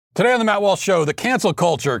Today on the Matt Walsh Show, the cancel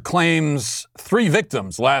culture claims 3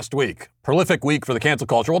 victims last week. Prolific week for the cancel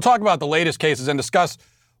culture. We'll talk about the latest cases and discuss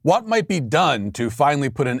what might be done to finally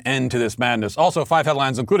put an end to this madness. Also, 5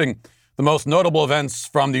 headlines, including the most notable events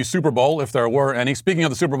from the Super Bowl, if there were any. Speaking of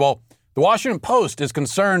the Super Bowl, the Washington Post is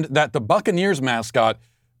concerned that the Buccaneers mascot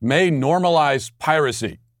may normalize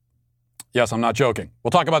piracy. Yes, I'm not joking.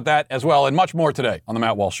 We'll talk about that as well and much more today on the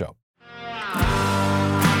Matt Walsh Show.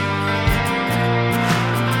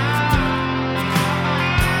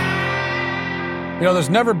 You know,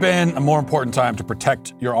 there's never been a more important time to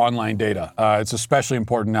protect your online data. It's especially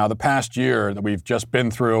important now. The past year that we've just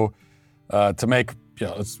been through to make, you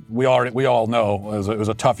know, we all know it was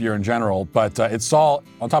a tough year in general, but it saw,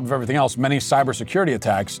 on top of everything else, many cybersecurity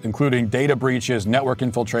attacks, including data breaches, network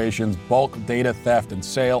infiltrations, bulk data theft and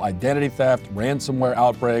sale, identity theft, ransomware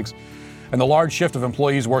outbreaks, and the large shift of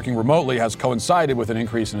employees working remotely has coincided with an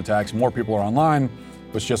increase in attacks. More people are online,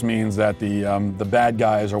 which just means that the bad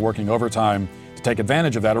guys are working overtime to take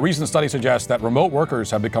advantage of that. A recent study suggests that remote workers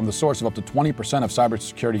have become the source of up to 20% of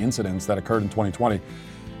cybersecurity incidents that occurred in 2020,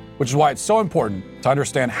 which is why it's so important to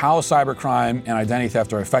understand how cybercrime and identity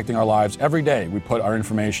theft are affecting our lives. Every day we put our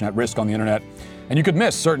information at risk on the internet, and you could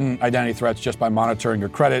miss certain identity threats just by monitoring your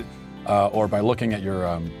credit or by looking at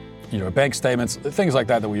your bank statements, things like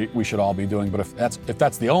that we should all be doing. But if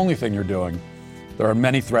that's the only thing you're doing, there are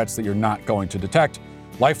many threats that you're not going to detect.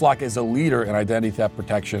 LifeLock is a leader in identity theft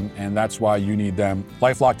protection, and that's why you need them.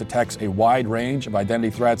 LifeLock detects a wide range of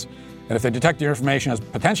identity threats, and if they detect your information has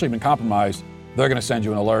potentially been compromised, they're going to send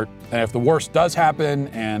you an alert. And if the worst does happen,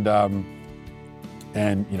 and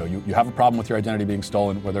you have a problem with your identity being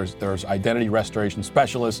stolen, where there's identity restoration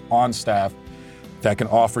specialists on staff that can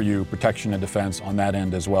offer you protection and defense on that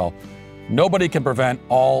end as well. Nobody can prevent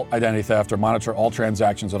all identity theft or monitor all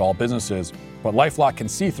transactions at all businesses, but LifeLock can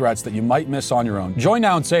see threats that you might miss on your own. Join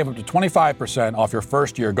now and save up to 25% off your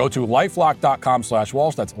first year. Go to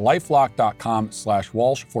lifelock.com/Walsh. That's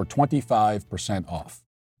lifelock.com/Walsh for 25% off.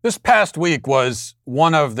 This past week was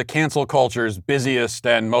one of the cancel culture's busiest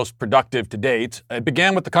and most productive to date. It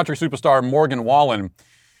began with the country superstar Morgan Wallen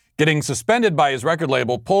getting suspended by his record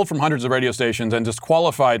label, pulled from hundreds of radio stations, and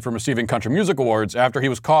disqualified from receiving country music awards after he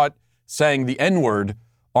was caught saying the N-word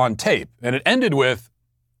on tape. And it ended with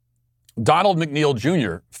Donald McNeil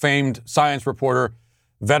Jr., famed science reporter,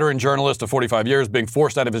 veteran journalist of 45 years, being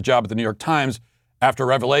forced out of his job at the New York Times after a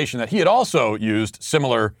revelation that he had also used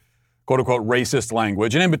similar quote-unquote racist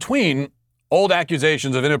language. And in between, old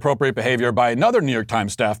accusations of inappropriate behavior by another New York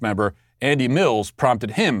Times staff member, Andy Mills,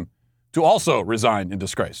 prompted him to also resign in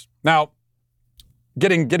disgrace. Now,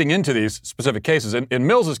 getting into these specific cases, in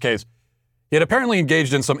Mills's case, he had apparently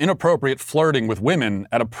engaged in some inappropriate flirting with women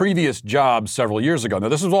at a previous job several years ago. Now,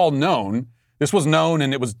 this was all known. This was known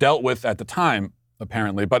and it was dealt with at the time,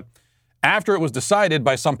 apparently. But after it was decided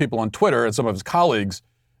by some people on Twitter and some of his colleagues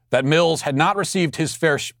that Mills had not received his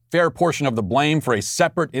fair portion of the blame for a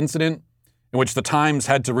separate incident in which the Times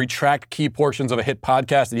had to retract key portions of a hit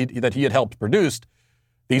podcast that he had helped produce,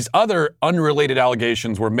 these other unrelated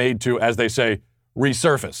allegations were made to, as they say,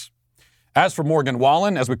 resurface. As for Morgan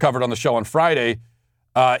Wallen, as we covered on the show on Friday,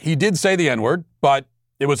 he did say the N-word, but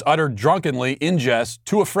it was uttered drunkenly in jest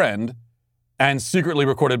to a friend and secretly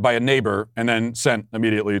recorded by a neighbor and then sent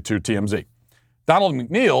immediately to TMZ. Donald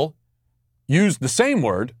McNeil used the same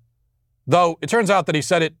word, though it turns out that he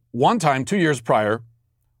said it one time 2 years prior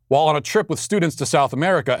while on a trip with students to South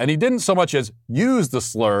America, and he didn't so much as use the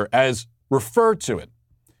slur as refer to it.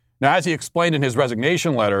 Now, as he explained in his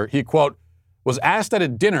resignation letter, he, quote, was asked at a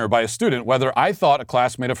dinner by a student whether I thought a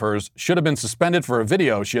classmate of hers should have been suspended for a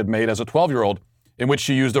video she had made as a 12-year-old in which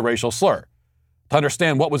she used a racial slur. To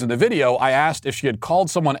understand what was in the video, I asked if she had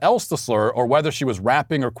called someone else the slur or whether she was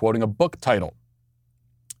rapping or quoting a book title.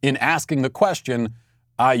 In asking the question,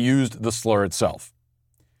 I used the slur itself.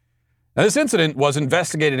 Now, this incident was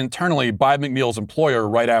investigated internally by McNeil's employer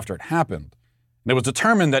right after it happened. And it was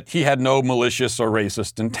determined that he had no malicious or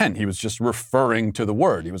racist intent. He was just referring to the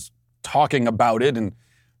word. He was talking about it and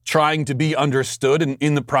trying to be understood, and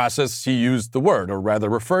in the process, he used the word, or rather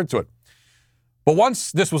referred to it. But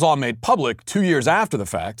once this was all made public, 2 years after the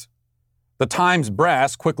fact, the Times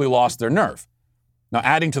brass quickly lost their nerve. Now,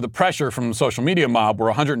 adding to the pressure from the social media mob were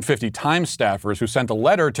 150 Times staffers who sent a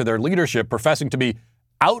letter to their leadership professing to be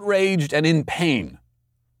outraged and in pain.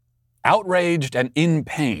 Outraged and in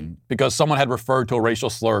pain because someone had referred to a racial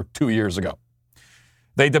slur 2 years ago.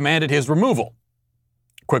 They demanded his removal.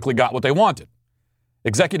 Quickly got what they wanted.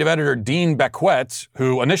 Executive editor Dean Beckwith,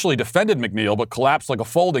 who initially defended McNeil but collapsed like a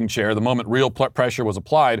folding chair the moment real pressure was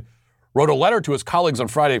applied, wrote a letter to his colleagues on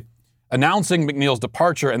Friday announcing McNeil's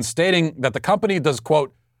departure and stating that the company does,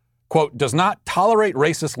 quote, quote, does not tolerate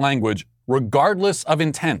racist language regardless of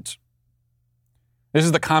intent. This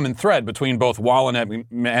is the common thread between both Wallen and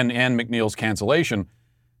McNeil's cancellation.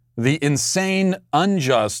 The insane,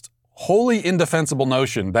 unjust, wholly indefensible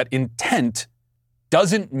notion that intent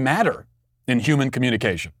doesn't matter in human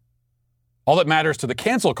communication. All that matters to the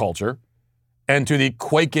cancel culture and to the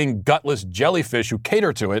quaking, gutless jellyfish who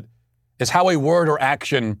cater to it is how a word or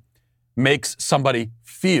action makes somebody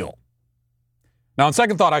feel. Now, on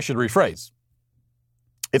second thought, I should rephrase.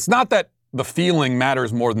 It's not that the feeling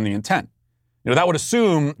matters more than the intent. That would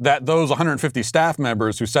assume that those 150 staff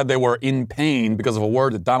members who said they were in pain because of a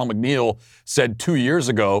word that Donald McNeil said 2 years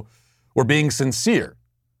ago were being sincere.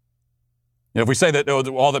 If we say that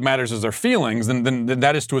all that matters is their feelings, then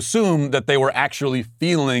that is to assume that they were actually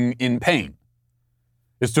feeling in pain.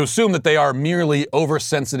 It's to assume that they are merely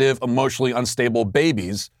oversensitive, emotionally unstable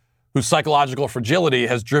babies whose psychological fragility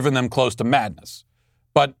has driven them close to madness.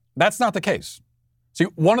 But that's not the case. See,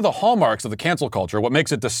 one of the hallmarks of the cancel culture, what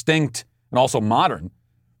makes it distinct and also modern,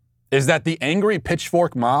 is that the angry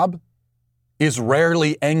pitchfork mob is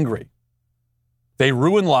rarely angry. They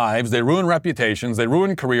ruin lives, they ruin reputations, they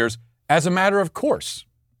ruin careers as a matter of course,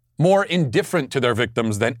 more indifferent to their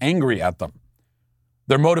victims than angry at them.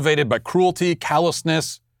 They're motivated by cruelty,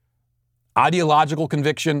 callousness, ideological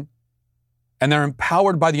conviction, and they're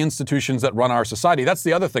empowered by the institutions that run our society. That's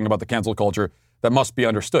the other thing about the cancel culture that must be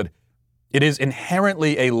understood. It is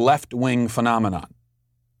inherently a left-wing phenomenon.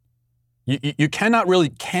 You cannot really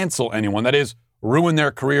cancel anyone, that is, ruin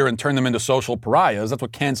their career and turn them into social pariahs. That's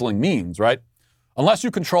what canceling means, right? Unless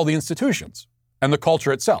you control the institutions and the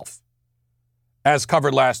culture itself. As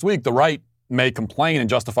covered last week, the right may complain, and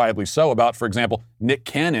justifiably so, about, for example, Nick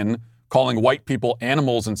Cannon calling white people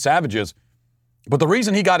animals and savages. But the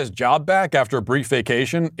reason he got his job back after a brief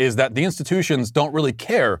vacation is that the institutions don't really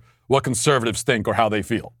care what conservatives think or how they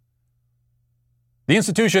feel. The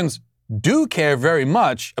institutions do care very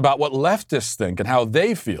much about what leftists think and how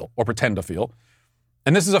they feel or pretend to feel.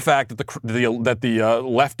 And this is a fact that the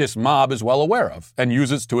leftist mob is well aware of and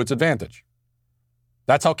uses to its advantage.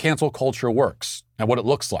 That's how cancel culture works and what it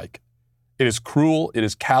looks like. It is cruel, it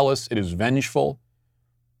is callous, it is vengeful,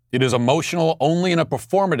 it is emotional only in a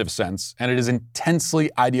performative sense, and it is intensely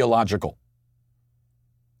ideological.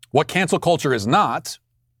 What cancel culture is not,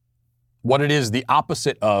 what it is the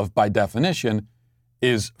opposite of by definition,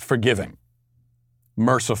 is forgiving,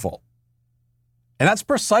 merciful. And that's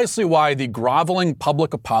precisely why the groveling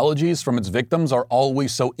public apologies from its victims are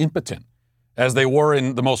always so impotent, as they were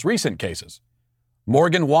in the most recent cases.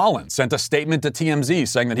 Morgan Wallen sent a statement to TMZ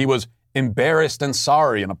saying that he was embarrassed and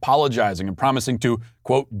sorry and apologizing and promising to,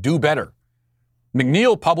 quote, do better.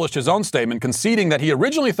 McNeil published his own statement conceding that he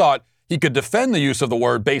originally thought he could defend the use of the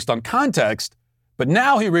word based on context, but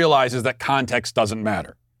now he realizes that context doesn't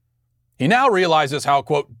matter. He now realizes how,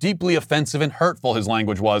 quote, deeply offensive and hurtful his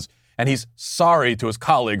language was, and he's sorry to his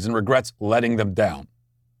colleagues and regrets letting them down.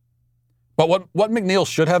 But what McNeil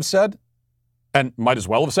should have said, and might as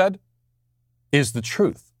well have said, is the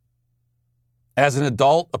truth. As an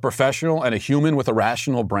adult, a professional, and a human with a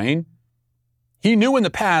rational brain, he knew in the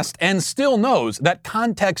past and still knows that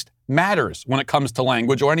context matters when it comes to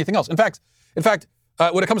language or anything else. In fact,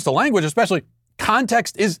 when it comes to language especially,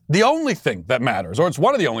 context is the only thing that matters, or it's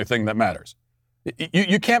one of the only things that matters.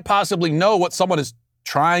 You can't possibly know what someone is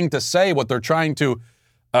trying to say, what they're trying to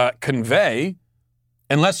convey,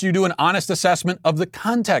 unless you do an honest assessment of the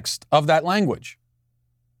context of that language.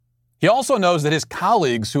 He also knows that his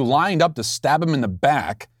colleagues who lined up to stab him in the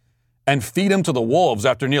back and feed him to the wolves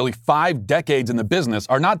after nearly 5 decades in the business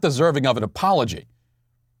are not deserving of an apology.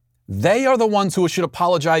 They are the ones who should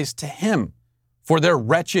apologize to him for their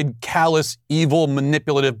wretched, callous, evil,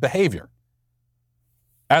 manipulative behavior.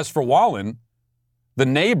 As for Wallen, the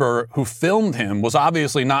neighbor who filmed him was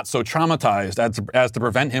obviously not so traumatized as to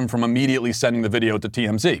prevent him from immediately sending the video to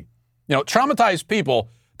TMZ. Traumatized people,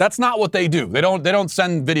 that's not what they do. They don't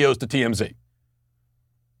send videos to TMZ.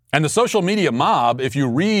 And the social media mob, if you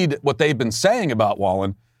read what they've been saying about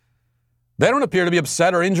Wallen, they don't appear to be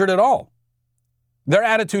upset or injured at all. Their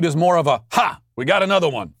attitude is more of a, ha, we got another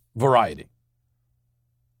one variety.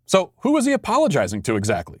 So who is he apologizing to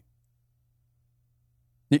exactly?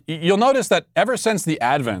 You'll notice that ever since the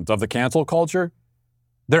advent of the cancel culture,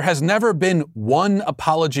 there has never been one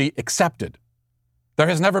apology accepted. There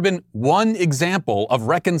has never been one example of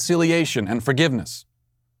reconciliation and forgiveness.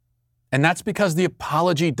 And that's because the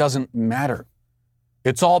apology doesn't matter.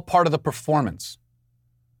 It's all part of the performance.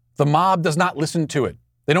 The mob does not listen to it.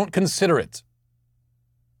 They don't consider it.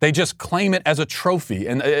 They just claim it as a trophy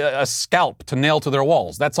and a scalp to nail to their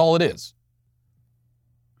walls. That's all it is.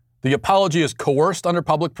 The apology is coerced under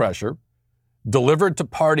public pressure, delivered to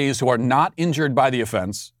parties who are not injured by the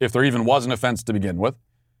offense, if there even was an offense to begin with,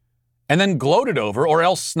 and then gloated over or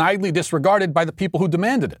else snidely disregarded by the people who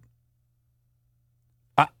demanded it.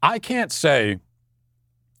 I can't say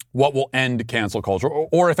what will end cancel culture,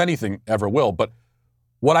 or if anything ever will, but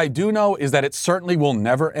what I do know is that it certainly will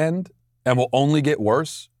never end and will only get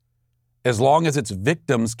worse as long as its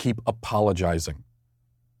victims keep apologizing.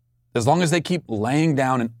 As long as they keep laying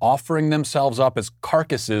down and offering themselves up as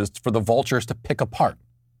carcasses for the vultures to pick apart.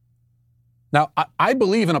 Now, I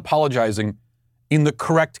believe in apologizing in the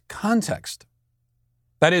correct context.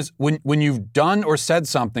 That is, when you've done or said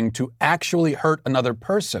something to actually hurt another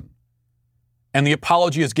person, and the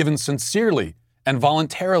apology is given sincerely and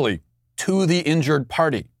voluntarily to the injured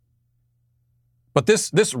party. But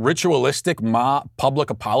this ritualistic public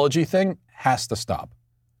apology thing has to stop.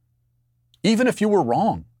 Even if you were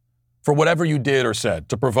wrong for whatever you did or said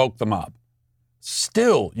to provoke the mob,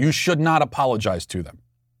 still you should not apologize to them.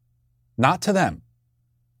 Not to them.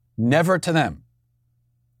 Never to them.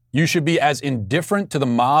 You should be as indifferent to the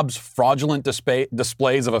mob's fraudulent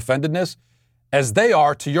displays of offendedness as they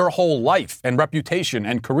are to your whole life and reputation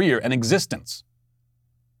and career and existence.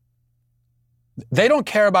 They don't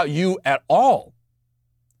care about you at all.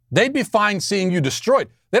 They'd be fine seeing you destroyed.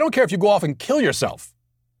 They don't care if you go off and kill yourself.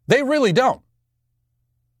 They really don't.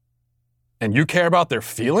 And you care about their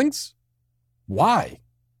feelings? Why?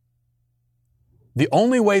 The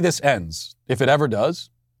only way this ends, if it ever does,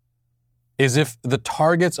 is if the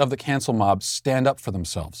targets of the cancel mob stand up for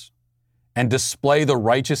themselves and display the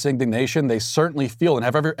righteous indignation they certainly feel and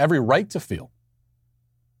have every right to feel.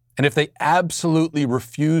 And if they absolutely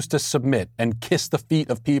refuse to submit and kiss the feet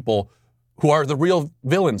of people who are the real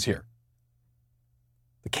villains here.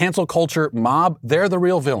 The cancel culture mob, they're the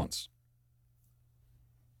real villains.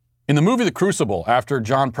 In the movie The Crucible, after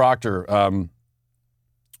John Proctor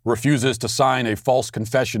refuses to sign a false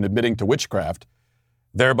confession admitting to witchcraft,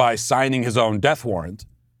 thereby signing his own death warrant,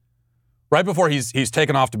 right before he's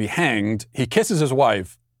taken off to be hanged, he kisses his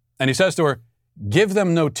wife and he says to her, "Give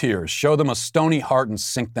them no tears, show them a stony heart and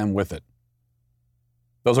sink them with it."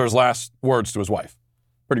 Those are his last words to his wife.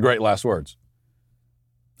 Pretty great last words.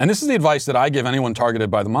 And this is the advice that I give anyone targeted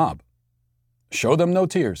by the mob. Show them no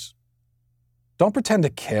tears. Don't pretend to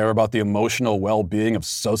care about the emotional well-being of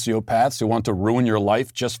sociopaths who want to ruin your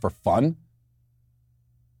life just for fun.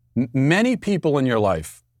 Many people in your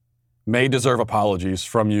life may deserve apologies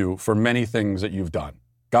from you for many things that you've done.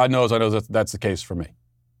 God knows I know that that's the case for me.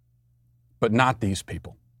 But not these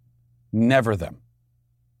people. Never them.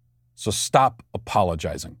 So stop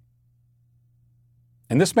apologizing.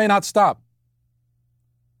 And this may not stop.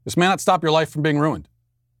 This may not stop your life from being ruined.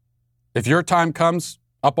 If your time comes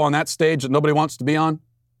up on that stage that nobody wants to be on,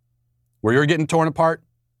 where you're getting torn apart,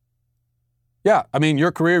 yeah, I mean,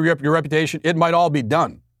 your career, your reputation, it might all be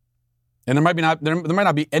done. And there might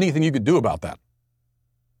not be anything you could do about that.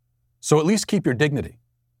 So at least keep your dignity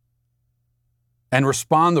and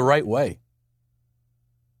respond the right way.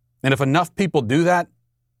 And if enough people do that,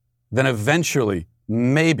 then eventually,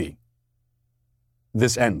 maybe,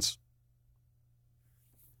 this ends.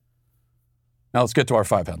 Now let's get to our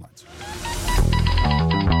 5 headlines.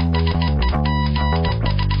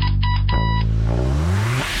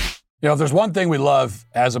 You know, if there's one thing we love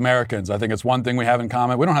as Americans, I think it's one thing we have in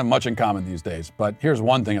common. We don't have much in common these days, but here's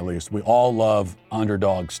one thing at least. We all love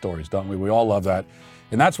underdog stories, don't we? We all love that.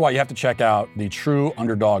 And that's why you have to check out the True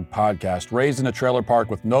Underdog podcast. Raised in a trailer park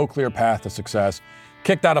with no clear path to success,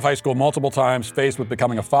 kicked out of high school multiple times, faced with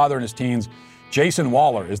becoming a father in his teens, Jason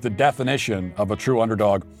Waller is the definition of a true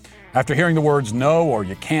underdog. After hearing the words no or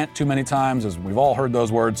you can't too many times, as we've all heard those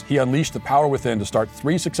words, he unleashed the power within to start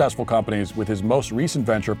 3 successful companies, with his most recent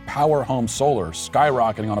venture, Power Home Solar,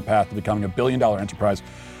 skyrocketing on a path to becoming a billion-dollar enterprise.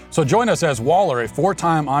 So join us as Waller, a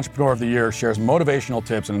 4-time Entrepreneur of the Year, shares motivational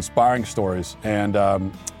tips and inspiring stories, and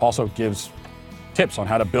also gives tips on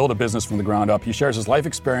how to build a business from the ground up. He shares his life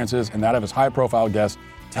experiences and that of his high-profile guests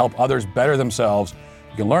to help others better themselves.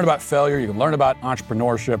 You can learn about failure, you can learn about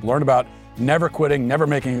entrepreneurship, learn about never quitting, never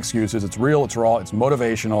making excuses. It's real, it's raw, it's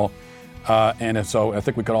motivational. And so I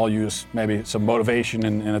think we could all use maybe some motivation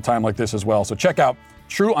in a time like this as well. So check out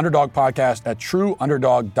True Underdog Podcast at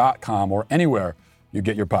trueunderdog.com or anywhere you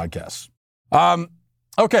get your podcasts.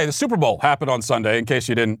 Okay, the Super Bowl happened on Sunday, in case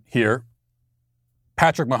you didn't hear.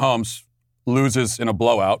 Patrick Mahomes loses in a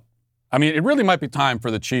blowout. I mean, it really might be time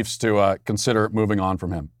for the Chiefs to consider moving on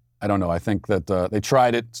from him. I don't know. I think that they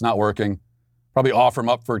tried it. It's not working. Probably offer him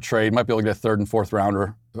up for a trade. Might be able to get a 3rd and 4th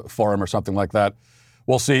rounder for him or something like that.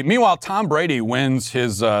 We'll see. Meanwhile, Tom Brady wins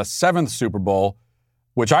his 7th Super Bowl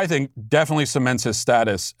which I think definitely cements his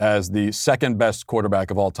status as the second best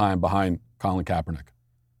quarterback of all time behind Colin Kaepernick.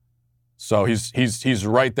 So he's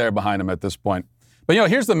right there behind him at this point. But,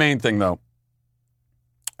 here's the main thing, though.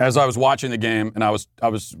 As I was watching the game and I was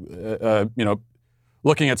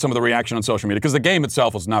looking at some of the reaction on social media, because the game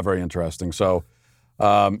itself was not very interesting. So,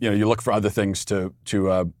 you look for other things to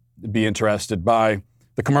be interested by.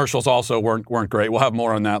 The commercials also weren't great. We'll have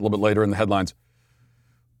more on that a little bit later in the headlines.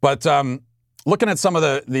 But looking at some of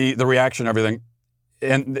the reaction and everything,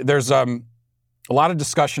 and there's a lot of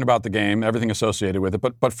discussion about the game, everything associated with it.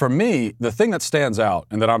 But for me, the thing that stands out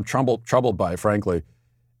and that I'm troubled by, frankly,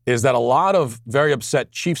 is that a lot of very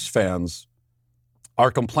upset Chiefs fans are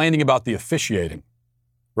complaining about the officiating,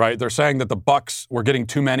 right? They're saying that the Bucs were getting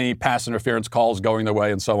too many pass interference calls going their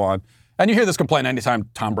way and so on. And you hear this complaint anytime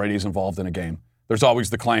Tom Brady's involved in a game. There's always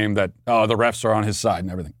the claim that, the refs are on his side and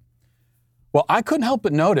everything. Well, I couldn't help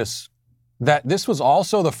but notice that this was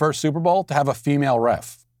also the first Super Bowl to have a female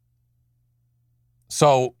ref.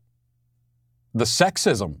 So the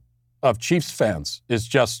sexism of Chiefs fans is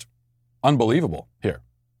just unbelievable here.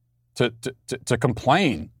 To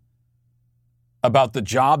complain about the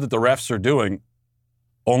job that the refs are doing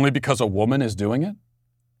only because a woman is doing it?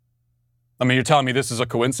 I mean, you're telling me this is a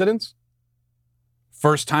coincidence?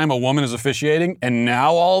 First time a woman is officiating, and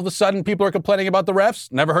now all of a sudden people are complaining about the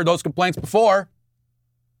refs? Never heard those complaints before.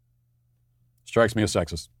 Strikes me as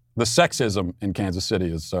sexist. The sexism in Kansas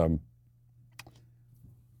City is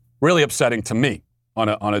really upsetting to me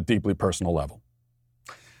on a deeply personal level.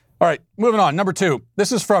 All right, moving on. Number 2.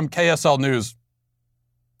 This is from KSL News.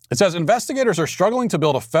 It says, investigators are struggling to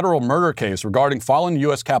build a federal murder case regarding fallen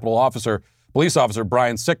U.S. Capitol police officer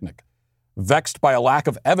Brian Sicknick, vexed by a lack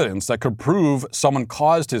of evidence that could prove someone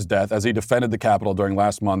caused his death as he defended the Capitol during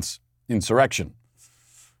last month's insurrection.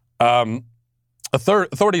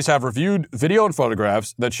 Authorities have reviewed video and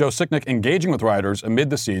photographs that show Sicknick engaging with rioters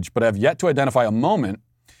amid the siege, but have yet to identify a moment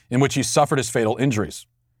in which he suffered his fatal injuries.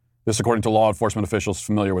 This, according to law enforcement officials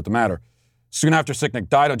familiar with the matter. Soon after Sicknick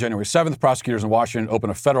died on January 7th, prosecutors in Washington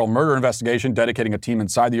opened a federal murder investigation, dedicating a team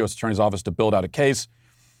inside the U.S. Attorney's Office to build out a case.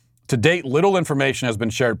 To date, little information has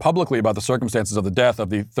been shared publicly about the circumstances of the death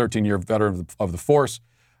of the 13-year veteran of the force,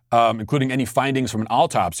 including any findings from an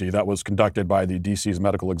autopsy that was conducted by the D.C.'s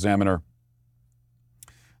medical examiner.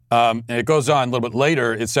 And it goes on a little bit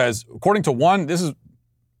later. It says, this is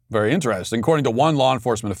very interesting, according to one law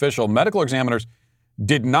enforcement official, medical examiners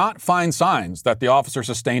did not find signs that the officer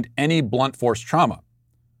sustained any blunt force trauma.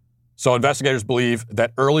 So investigators believe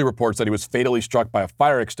that early reports that he was fatally struck by a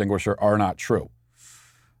fire extinguisher are not true.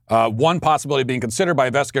 One possibility being considered by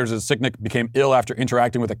investigators is Sicknick became ill after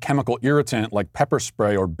interacting with a chemical irritant like pepper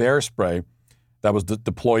spray or bear spray that was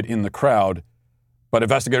deployed in the crowd. But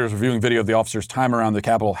investigators reviewing video of the officer's time around the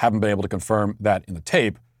Capitol haven't been able to confirm that in the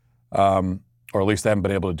tape, or at least they haven't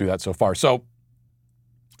been able to do that so far. So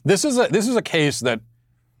this is a case that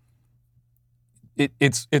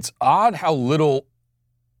it's odd how little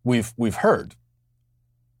we've heard.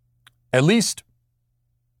 At least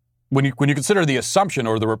when you consider the assumption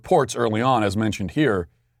or the reports early on, as mentioned here,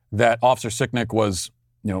 that Officer Sicknick was,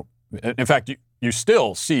 in fact, you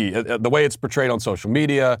still see the way it's portrayed on social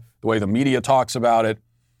media, the way the media talks about it.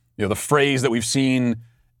 The phrase that we've seen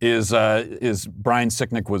is Brian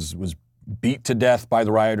Sicknick was beat to death by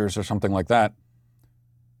the rioters or something like that.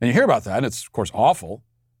 And you hear about that, and it's, of course, awful.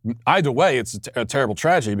 Either way, it's a terrible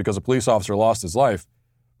tragedy because a police officer lost his life.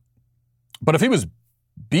 But if he was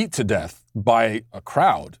beat to death by a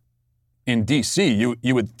crowd in D.C.,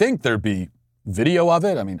 you would think there'd be video of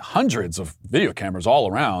it. I mean, hundreds of video cameras all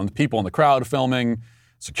around, people in the crowd filming,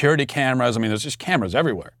 security cameras. I mean, there's just cameras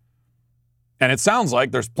everywhere. And it sounds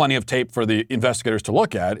like there's plenty of tape for the investigators to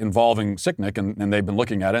look at involving Sicknick, and they've been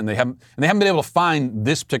looking at it, and they haven't been able to find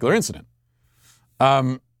this particular incident.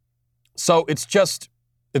 So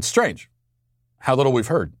it's strange how little we've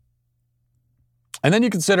heard. And then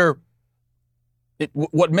you consider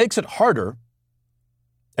what makes it harder,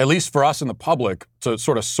 at least for us in the public, to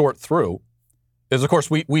sort of sort through, is, of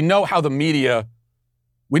course, we know how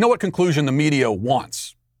we know what conclusion the media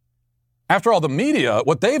wants. After all, the media,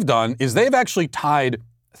 what they've done is they've actually tied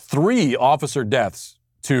 3 officer deaths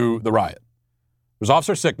to the riot. There's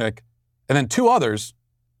Officer Sicknick, and then 2 others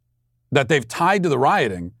that they've tied to the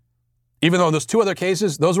rioting, even though in those 2 other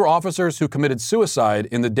cases, those were officers who committed suicide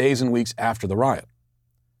in the days and weeks after the riot.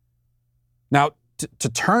 Now, to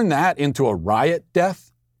turn that into a riot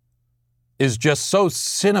death is just so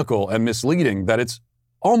cynical and misleading that it's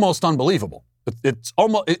almost unbelievable. It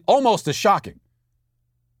almost is shocking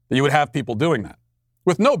that you would have people doing that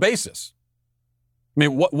with no basis. I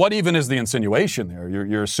mean, what even is the insinuation there?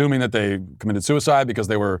 You're assuming that they committed suicide because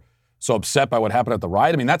they were so upset by what happened at the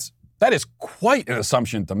riot? I mean, that is quite an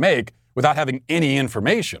assumption to make without having any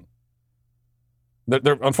information.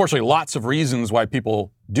 There are unfortunately lots of reasons why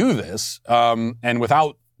people do this, and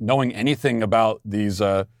without knowing anything about these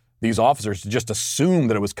officers, to just assume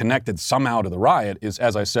that it was connected somehow to the riot is,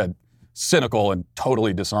 as I said, cynical and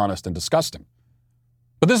totally dishonest and disgusting.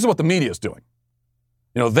 But this is what the media is doing.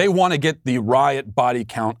 They want to get the riot body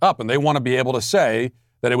count up, and they want to be able to say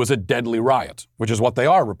that it was a deadly riot, which is what they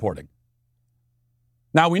are reporting.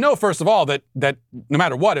 Now, we know, first of all, that no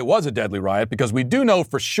matter what, it was a deadly riot, because we do know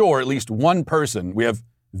for sure at least one person, we have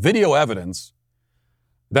video evidence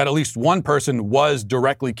that at least one person was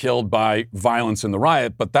directly killed by violence in the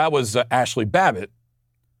riot, but that was Ashley Babbitt,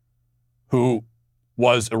 who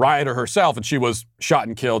was a rioter herself, and she was shot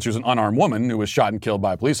and killed. She was an unarmed woman who was shot and killed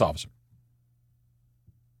by a police officer.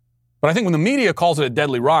 But I think when the media calls it a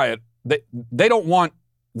deadly riot, they don't want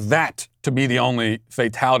that to be the only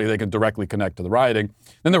fatality they can directly connect to the rioting.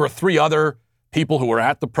 Then there were 3 other people who were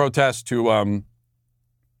at the protest who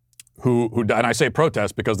died. And I say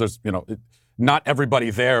protest because there's, not everybody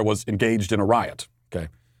there was engaged in a riot, okay?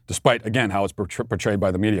 Despite, again, how it's portrayed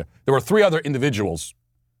by the media. There were 3 other individuals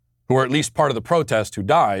who were at least part of the protest who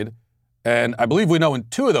died. And I believe we know in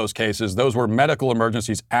 2 of those cases, those were medical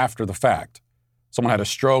emergencies after the fact. Someone had a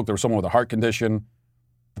stroke. There was someone with a heart condition.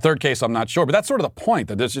 The 3rd case, I'm not sure. But that's sort of the point.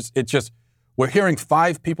 That it's just we're hearing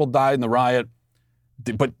 5 people died in the riot,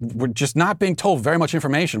 but we're just not being told very much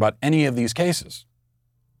information about any of these cases.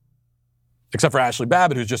 Except for Ashley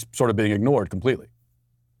Babbitt, who's just sort of being ignored completely.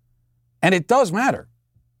 And it does matter.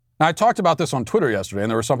 Now, I talked about this on Twitter yesterday,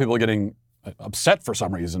 and there were some people getting upset for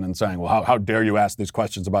some reason and saying, well, how dare you ask these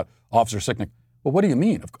questions about Officer Sicknick? Well, what do you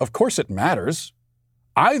mean? Of course it matters.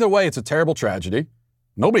 Either way, it's a terrible tragedy.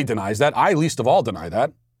 Nobody denies that. I least of all deny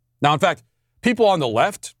that. Now, in fact, people on the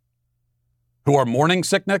left who are mourning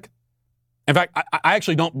Sicknick, in fact, I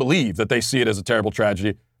actually don't believe that they see it as a terrible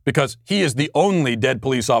tragedy, because he is the only dead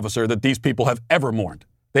police officer that these people have ever mourned.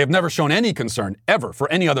 They have never shown any concern ever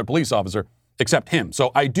for any other police officer except him.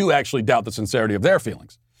 So I do actually doubt the sincerity of their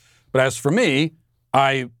feelings. But as for me,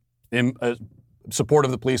 I am supportive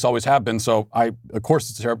of the police, always have been. So of course,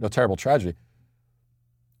 it's a terrible tragedy.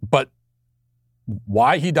 But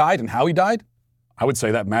why he died and how he died, I would say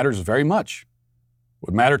that matters very much. It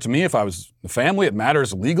would matter to me if I was the family. It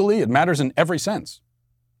matters legally. It matters in every sense.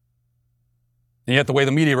 And yet the way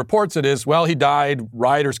the media reports it is, well, he died,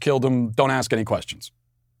 rioters killed him, don't ask any questions.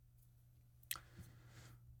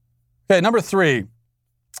 Okay, number 3.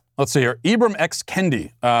 Let's see here. Ibram X.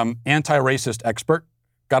 Kendi, anti-racist expert,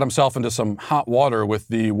 got himself into some hot water with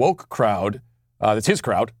the woke crowd, that's his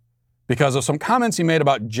crowd, because of some comments he made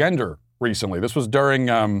about gender recently. This was during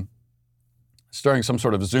some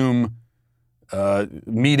sort of Zoom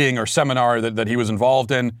meeting or seminar that he was involved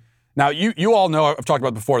in. Now, you all know, I've talked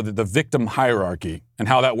about before, the victim hierarchy and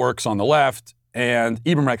how that works on the left. And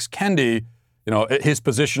Ibram X. Kendi, his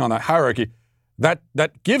position on that hierarchy,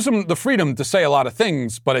 that gives him the freedom to say a lot of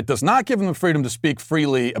things, but it does not give him the freedom to speak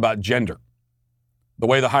freely about gender, the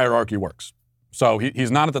way the hierarchy works. So he's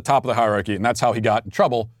not at the top of the hierarchy, and that's how he got in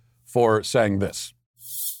trouble for saying this.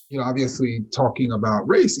 Obviously talking about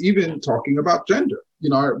race, even talking about gender.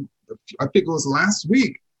 I think it was last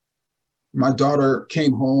week, my daughter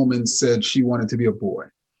came home and said she wanted to be a boy,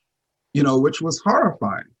 which was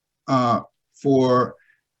horrifying for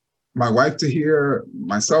my wife to hear,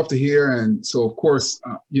 myself to hear. And so, of course,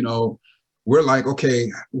 we're like, okay,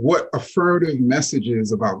 what affirmative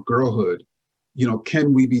messages about girlhood,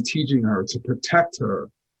 can we be teaching her to protect her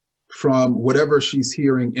from whatever she's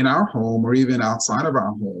hearing in our home or even outside of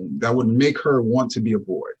our home that would make her want to be a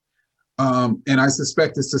boy? And I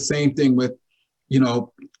suspect it's the same thing with,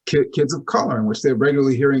 kids of color, in which they're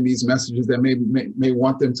regularly hearing these messages that may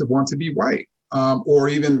want them to want to be white, or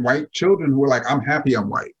even white children who are like, I'm happy I'm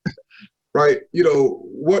white, right?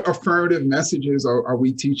 What affirmative messages are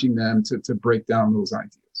we teaching them to break down those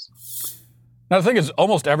ideas? Now, the thing is,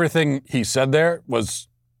 almost everything he said there was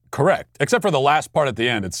correct, except for the last part at the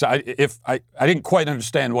end. I didn't quite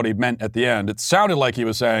understand what he meant at the end. It sounded like he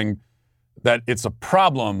was saying that it's a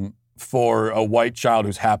problem for a white child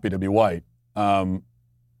who's happy to be white.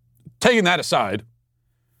 Taking that aside,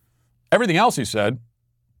 everything else he said,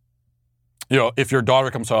 if your daughter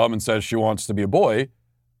comes home and says she wants to be a boy,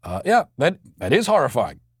 that is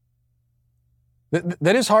horrifying.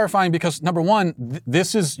 That is horrifying because, number one,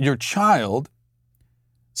 this is your child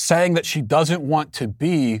saying that she doesn't want to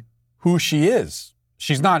be who she is.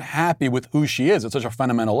 She's not happy with who she is at such a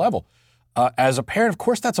fundamental level. As a parent, of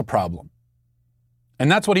course, that's a problem.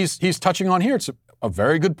 And that's what he's touching on here. a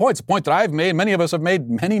very good point. It's a point that I've made, many of us have made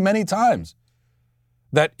many, many times.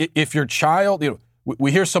 That if your child,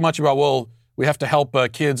 we hear so much about, well, we have to help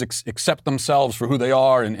kids accept themselves for who they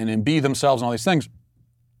are and be themselves and all these things.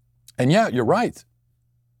 And yeah, you're right.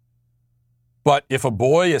 But if a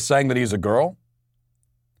boy is saying that he's a girl,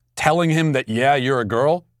 telling him that, yeah, you're a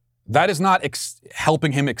girl, that is not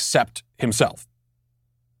helping him accept himself.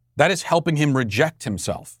 That is helping him reject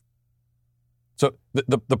himself. So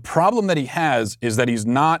the problem that he has is that he's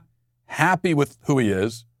not happy with who he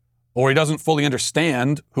is, or he doesn't fully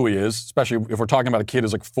understand who he is, especially if we're talking about a kid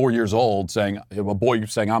who's like 4 years old saying, a boy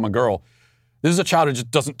saying, I'm a girl. This is a child who just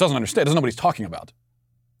doesn't understand, doesn't know what he's talking about.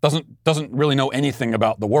 Doesn't really know anything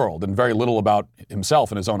about the world and very little about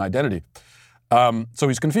himself and his own identity. So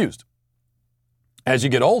he's confused. As you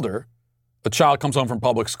get older, a child comes home from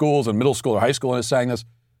public schools and middle school or high school and is saying this.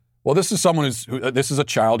 Well, this is someone this is a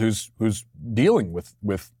child who's dealing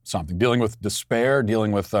with something, dealing with despair,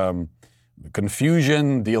 dealing with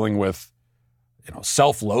confusion, dealing with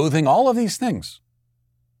self-loathing, all of these things.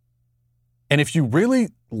 And if you really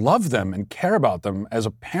love them and care about them as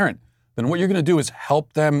a parent, then what you're going to do is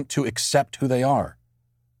help them to accept who they are.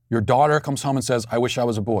 Your daughter comes home and says, I wish I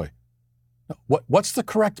was a boy. What's the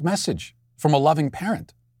correct message from a loving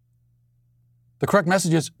parent? The correct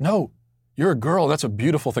message is, no, you're a girl. That's a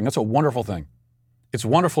beautiful thing. That's a wonderful thing. It's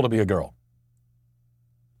wonderful to be a girl.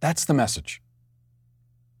 That's the message.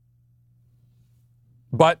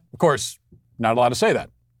 But, of course, not allowed to say that.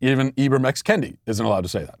 Even Ibram X. Kendi isn't allowed to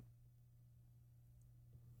say that.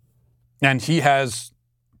 And he has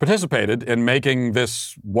participated in making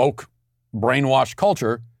this woke, brainwashed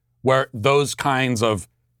culture where those kinds of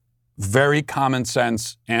very common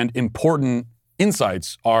sense and important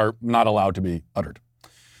insights are not allowed to be uttered.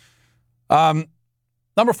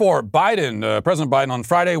 Number 4, Biden, President Biden on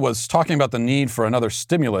Friday was talking about the need for another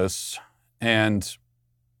stimulus, and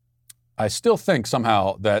I still think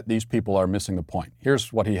somehow that these people are missing the point.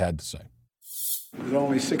 Here's what he had to say. There's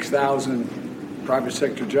only 6,000 private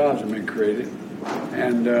sector jobs have been created,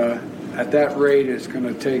 and at that rate, it's going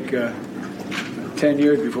to take 10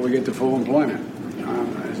 years before we get to full employment.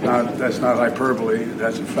 That's not hyperbole.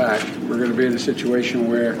 That's a fact. We're going to be in a situation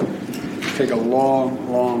where it'll take a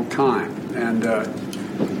long, long time. And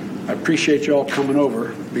I appreciate you all coming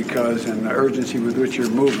over because, and the urgency with which you're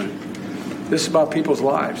moving. This is about people's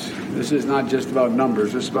lives. This is not just about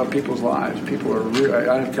numbers. This is about people's lives. People are really,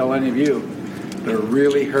 I don't tell any of you, they're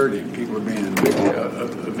really hurting. People are being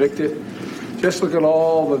evicted. Just look at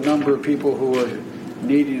all the number of people who are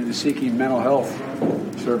needing and seeking mental health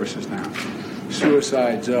services now.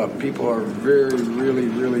 Suicides up. People are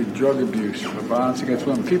really drug abuse, violence against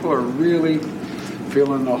women. People are really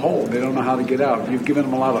feeling the hole. They don't know how to get out. You've given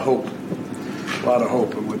them a lot of hope.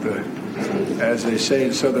 And with the, as they say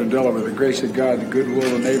in Southern Delaware, the grace of God, the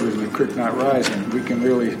goodwill of neighbors, and the creek not rising, we can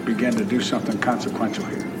really begin to do something consequential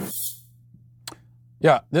here.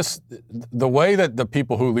 Yeah, the way that the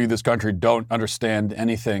people who lead this country don't understand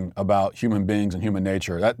anything about human beings and human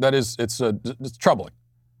nature, it's troubling,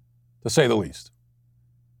 to say the least.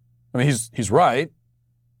 I mean, he's right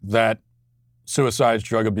that suicides,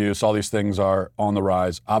 drug abuse, all these things are on the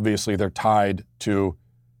rise. Obviously, they're tied to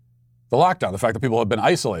the lockdown, the fact that people have been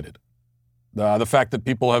isolated, the fact that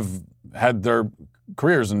people have had their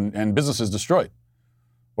careers and businesses destroyed,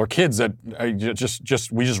 or kids that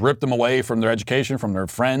we just ripped them away from their education, from their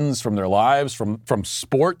friends, from their lives, from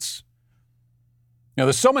sports.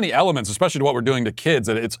 There's so many elements, especially to what we're doing to kids,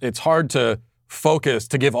 that it's hard to focus,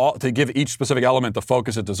 to give each specific element the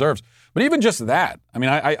focus it deserves. But even just that, I mean,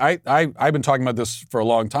 I've been talking about this for a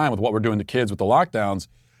long time with what we're doing to kids with the lockdowns,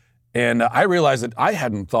 and I realized that I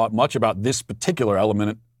hadn't thought much about this particular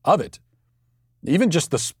element of it, even just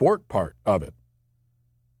the sport part of it.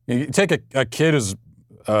 You take a kid who's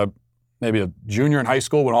maybe a junior in high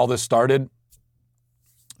school when all this started,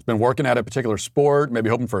 has been working at a particular sport, maybe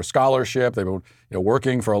hoping for a scholarship. They've been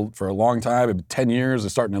working for a long time, maybe 10 years. They're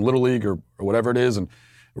starting in Little League or whatever it is, and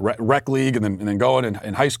rec league, and then going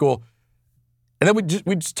in high school. And then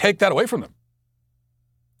we just take that away from them.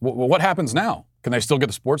 Well, what happens now? Can they still get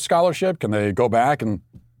the sports scholarship? Can they go back and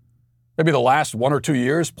maybe the last 1 or 2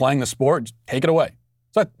 years playing the sport, just take it away?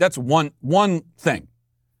 So that's one thing,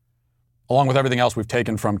 along with everything else we've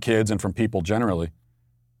taken from kids and from people generally.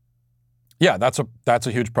 Yeah, that's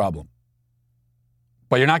a huge problem.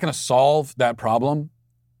 But you're not going to solve that problem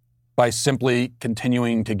by simply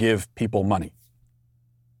continuing to give people money.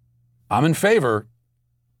 I'm in favor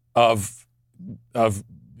of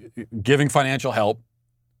giving financial help,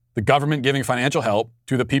 the government giving financial help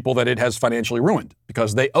to the people that it has financially ruined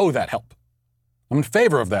because they owe that help. I'm in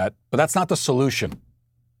favor of that, but that's not the solution.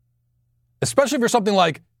 especially for something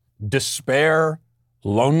like despair,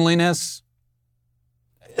 loneliness.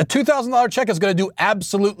 A $2,000 check is going to do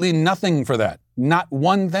absolutely nothing for that. Not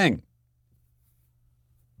one thing.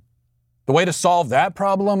 The way to solve that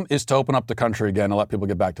problem is to open up the country again and let people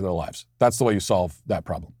get back to their lives. That's the way you solve that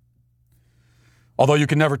problem. Although you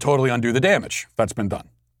can never totally undo the damage that's been done.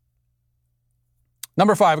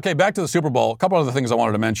 Number 5, okay, back to the Super Bowl. A couple other things I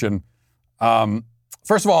wanted to mention.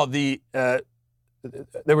 First of all, there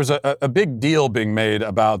was a big deal being made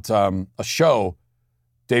about a show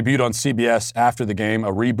debuted on CBS after the game,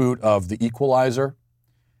 a reboot of The Equalizer.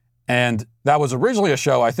 And that was originally a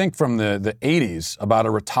show, I think, from the 80s about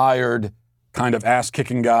a retired kind of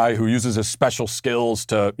ass-kicking guy who uses his special skills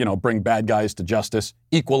to, bring bad guys to justice,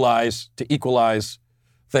 equalize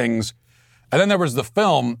things. And then there was the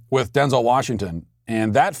film with Denzel Washington,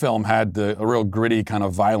 and that film had a real gritty kind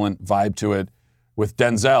of violent vibe to it with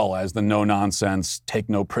Denzel as the no-nonsense,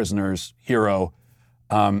 take-no-prisoners hero.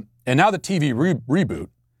 And now the TV reboot.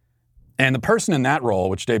 And the person in that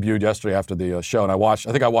role, which debuted yesterday after the show, and I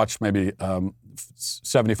think I watched maybe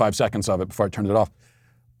 75 seconds of it before I turned it off.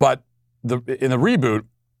 But in the reboot,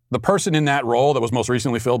 the person in that role that was most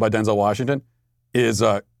recently filled by Denzel Washington is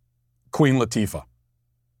Queen Latifah.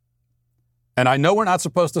 And I know we're not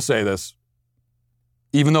supposed to say this,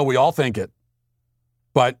 even though we all think it,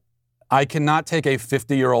 but I cannot take a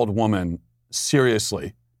 50-year-old woman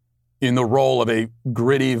seriously in the role of a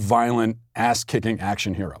gritty, violent, ass-kicking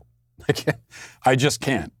action hero. I just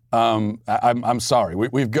can't. I'm sorry.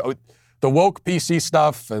 We've got the woke PC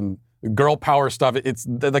stuff and girl power stuff. It's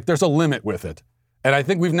like there's a limit with it, and I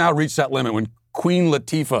think we've now reached that limit when Queen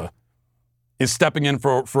Latifah is stepping in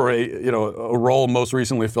for a role most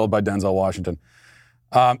recently filled by Denzel Washington.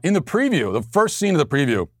 In the preview, the first scene of the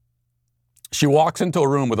preview, she walks into a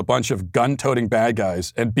room with a bunch of gun-toting bad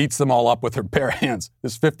guys and beats them all up with her bare hands.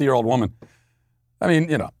 This 50-year-old woman. I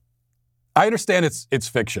mean, I understand it's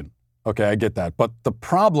fiction. Okay, I get that. But the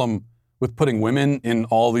problem with putting women in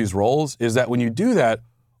all these roles is that when you do that,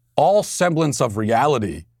 all semblance of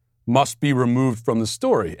reality must be removed from the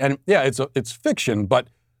story. And yeah, it's fiction, but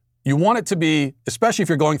you want it to be, especially if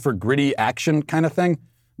you're going for gritty action kind of thing,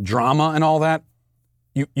 drama and all that,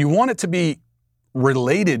 you want it to be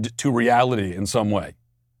related to reality in some way.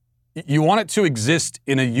 You want it to exist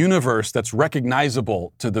in a universe that's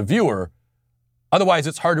recognizable to the viewer. Otherwise,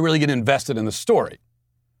 it's hard to really get invested in the story.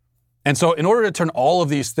 And so in order to turn all of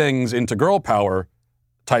these things into girl power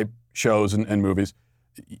type shows and movies,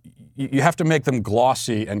 you have to make them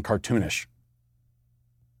glossy and cartoonish.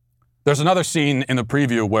 There's another scene in the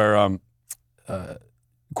preview where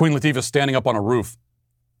Queen Latifah is standing up on a roof,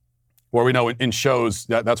 where we know in shows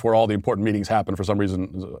that's where all the important meetings happen for some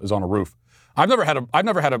reason, is on a roof. I've never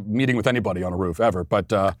had a meeting with anybody on a roof ever,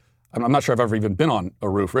 but I'm not sure I've ever even been on a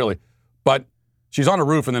roof really. But she's on a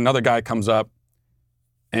roof and another guy comes up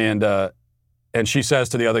and she says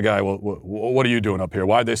to the other guy, well, what are you doing up here?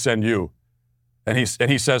 Why'd they send you? And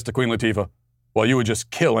he says to Queen Latifah, well, you would just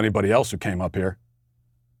kill anybody else who came up here.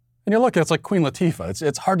 And you're looking, it's like Queen Latifah.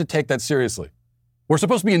 It's hard to take that seriously. We're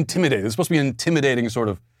supposed to be intimidated. It's supposed to be an intimidating sort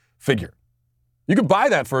of figure. You could buy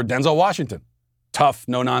that for Denzel Washington. Tough,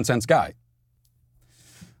 no-nonsense guy.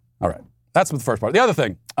 All right. That's the first part. The other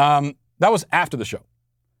thing, that was after the show.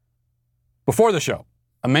 Before the show,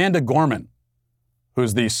 Amanda Gorman,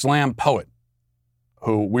 who's the slam poet,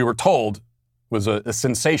 who we were told was a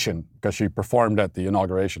sensation because she performed at the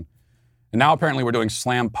inauguration. And now apparently we're doing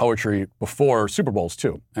slam poetry before Super Bowls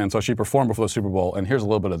too. And so she performed before the Super Bowl, and here's a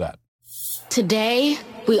little bit of that. Today,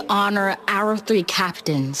 we honor our 3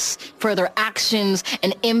 captains for their actions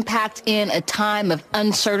and impact in a time of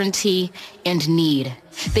uncertainty and need.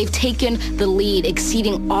 They've taken the lead,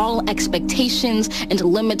 exceeding all expectations and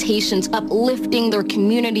limitations, uplifting their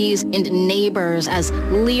communities and neighbors as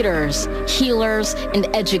leaders, healers,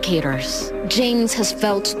 and educators. James has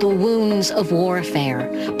felt the wounds of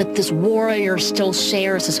warfare, but this warrior still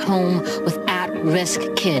shares his home with at-risk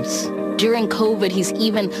kids. During COVID, he's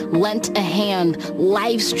even lent a hand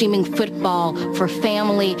live streaming football for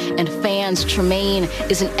family and fans. Tremaine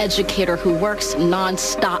is an educator who works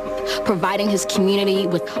nonstop, providing his community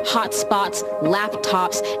with hotspots,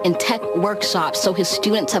 laptops, and tech workshops so his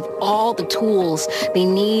students have all the tools they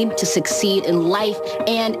need to succeed in life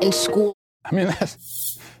and in school. I mean,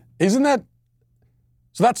 isn't that,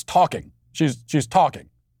 so that's talking. She's talking.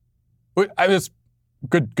 I mean, it's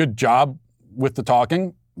good job with the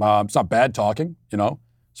talking. It's not bad talking, as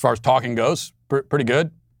far as talking goes, pretty good.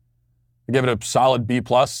 I give it a solid B+ in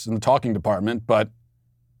the talking department, but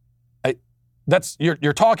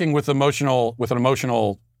you're talking with an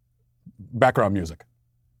emotional background music.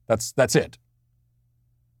 That's it.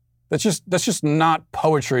 That's just not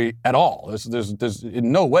poetry at all. There's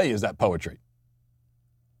in no way is that poetry.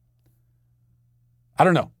 I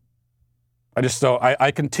don't know.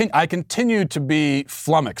 I continue to be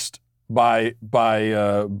flummoxed by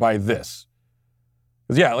this.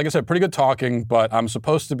 Yeah, like I said, pretty good talking, but I'm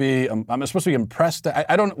supposed to be impressed.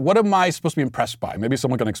 What am I supposed to be impressed by? Maybe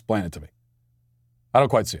someone can explain it to me. I don't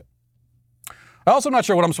quite see it. I also am not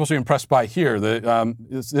sure what I'm supposed to be impressed by here.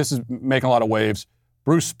 This is making a lot of waves.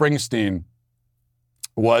 Bruce Springsteen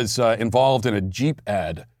was involved in a Jeep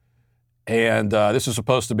ad, and this is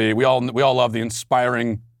supposed to be. We all love the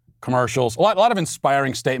inspiring commercials. A lot of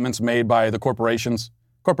inspiring statements made by the corporations.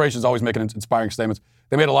 Corporations always making inspiring statements.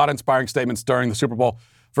 They made a lot of inspiring statements during the Super Bowl.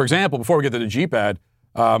 For example, before we get to the Jeep ad,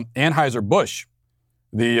 Anheuser-Busch,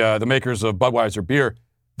 the makers of Budweiser beer,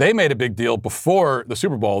 they made a big deal before the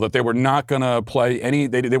Super Bowl that they were not going to play any.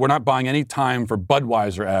 They were not buying any time for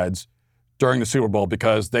Budweiser ads during the Super Bowl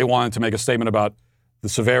because they wanted to make a statement about the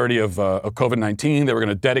severity of COVID-19. They were going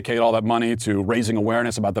to dedicate all that money to raising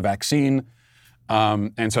awareness about the vaccine,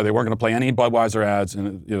 and so they weren't going to play any Budweiser ads.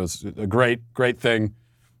 And it was a great thing.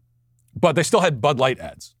 But they still had Bud Light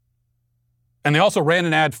ads. And they also ran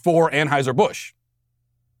an ad for Anheuser-Busch.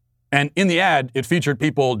 And in the ad, it featured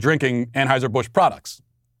people drinking Anheuser-Busch products.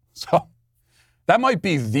 So that might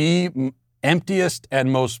be the emptiest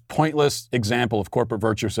and most pointless example of corporate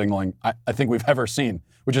virtue signaling I think we've ever seen,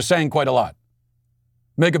 which is saying quite a lot.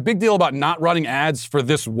 Make a big deal about not running ads for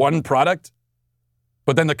this one product,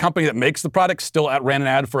 but then the company that makes the product still ran an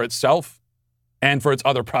ad for itself and for its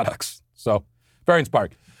other products. So very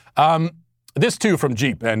inspiring. This too from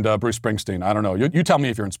Jeep and Bruce Springsteen. I don't know. You tell me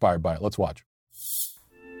if you're inspired by it. Let's watch.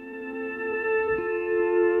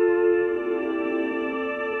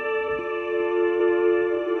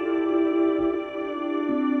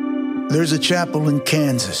 There's a chapel in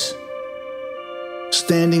Kansas,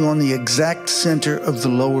 standing on the exact center of the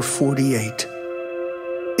lower 48.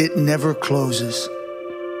 It never closes.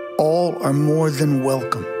 All are more than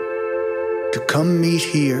welcome to come meet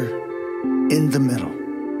here in the middle.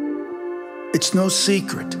 It's no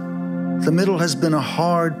secret. The middle has been a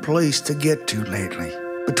hard place to get to lately,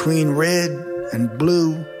 between red and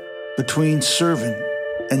blue, between servant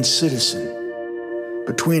and citizen,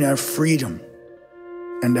 between our freedom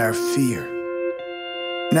and our fear.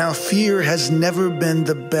 Now, fear has never been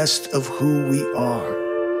the best of who we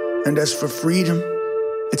are. And as for freedom,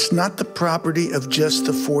 it's not the property of just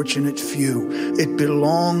the fortunate few. It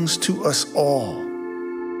belongs to us all.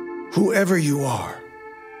 Whoever you are,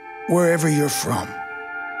 wherever you're from,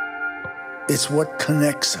 it's what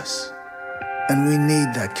connects us. And we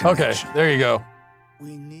need that connection. Okay, there you go.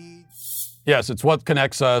 We need... Yes, it's what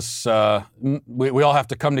connects us. We all have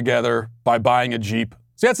to come together by buying a Jeep.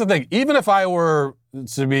 See, that's the thing. Even if I were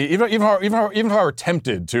to be, even if I were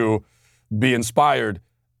tempted to be inspired,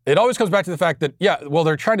 it always comes back to the fact that, yeah, well,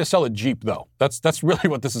 they're trying to sell a Jeep, though. That's really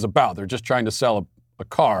what this is about. They're just trying to sell a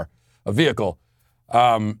car, a vehicle.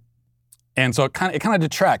 And so it kind of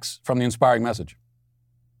detracts from the inspiring message.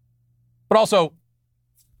 But also,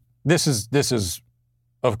 this is,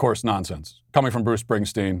 of course, nonsense. Coming from Bruce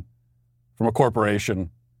Springsteen, from a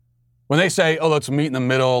corporation. When they say, oh, let's meet in the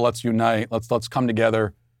middle, let's unite, let's come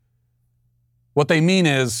together, what they mean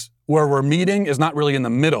is where we're meeting is not really in the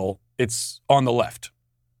middle, it's on the left.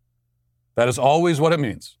 That is always what it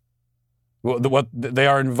means. What they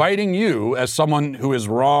are inviting you as someone who is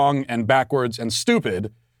wrong and backwards and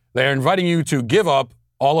stupid. They are inviting you to give up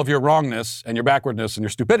all of your wrongness and your backwardness and your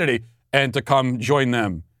stupidity and to come join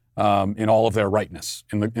them in all of their rightness,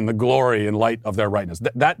 in the glory and light of their rightness.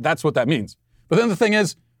 That's what that means. But then the thing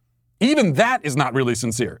is, even that is not really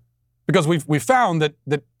sincere, because we've found that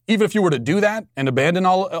even if you were to do that and abandon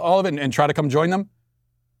all of it and try to come join them,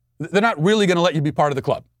 they're not really going to let you be part of the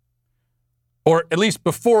club. Or at least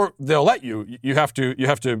before they'll let you, you have to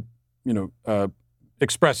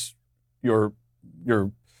express there's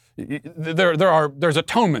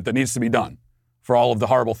atonement that needs to be done for all of the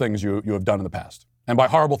horrible things you have done in the past. And by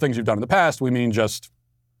horrible things you've done in the past, we mean just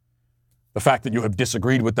the fact that you have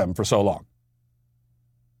disagreed with them for so long.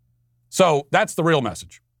 So that's the real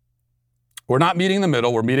message. We're not meeting in the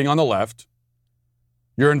middle, we're meeting on the left.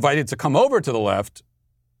 You're invited to come over to the left,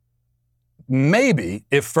 maybe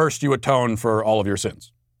if first you atone for all of your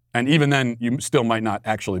sins. And even then, you still might not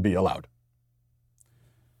actually be allowed.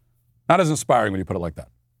 Not as inspiring when you put it like that.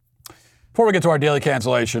 Before we get to our daily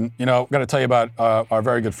cancellation, I've got to tell you about our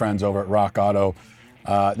very good friends over at Rock Auto.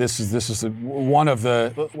 This is one of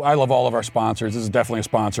the, I love all of our sponsors. This is definitely a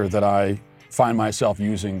sponsor that I find myself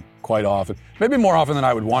using quite often. Maybe more often than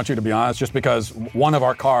I would want you, to be honest, just because one of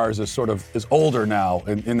our cars is older now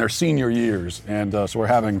in their senior years, and so we're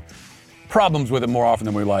having problems with it more often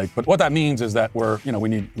than we like. But what that means is that we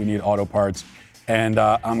need auto parts, and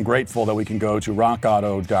I'm grateful that we can go to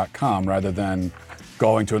rockauto.com rather than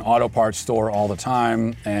going to an auto parts store all the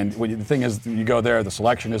time. And the thing is, you go there, the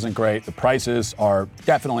selection isn't great, the prices are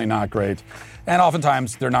definitely not great, and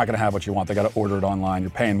oftentimes they're not going to have what you want. They got to order it online.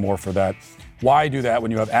 You're paying more for that. Why do that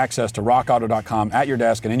when you have access to rockauto.com at your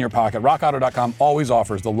desk and in your pocket? Rockauto.com always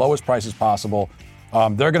offers the lowest prices possible.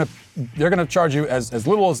 They're gonna charge you as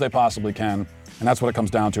little as they possibly can, and that's what it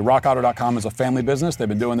comes down to. RockAuto.com is a family business. They've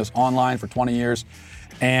been doing this online for 20 years,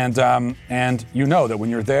 and you know that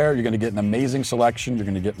when you're there, you're going to get an amazing selection. You're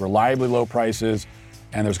going to get reliably low prices,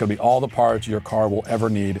 and there's going to be all the parts your car will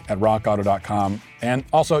ever need at RockAuto.com. And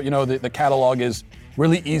also, the catalog is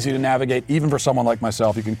really easy to navigate, even for someone like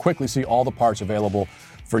myself. You can quickly see all the parts available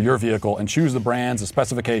for your vehicle and choose the brands, the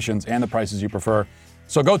specifications, and the prices you prefer.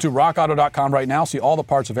 So go to rockauto.com right now, see all the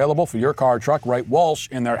parts available for your car or truck, write Walsh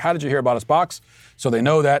in there, "How did you hear about us?" box, so they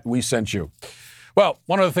know that we sent you. Well,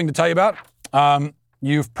 one other thing to tell you about,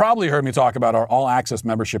 you've probably heard me talk about our All Access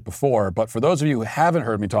membership before, but for those of you who haven't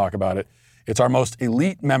heard me talk about it, it's our most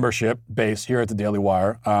elite membership base here at the Daily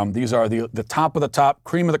Wire. These are the top of the top,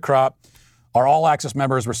 cream of the crop. Our All Access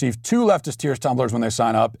members receive 2 Leftist Tears tumblers when they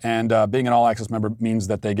sign up, and being an All Access member means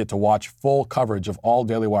that they get to watch full coverage of all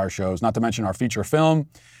Daily Wire shows, not to mention our feature film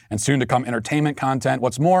and soon-to-come entertainment content.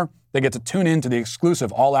 What's more, they get to tune in to the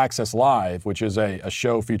exclusive All Access Live, which is a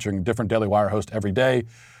show featuring a different Daily Wire host every day,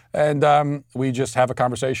 and we just have a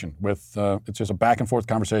conversation with, it's just a back-and-forth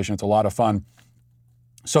conversation. It's a lot of fun.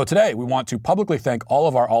 So today, we want to publicly thank all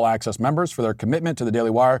of our All Access members for their commitment to the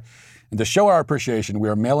Daily Wire. And to show our appreciation, we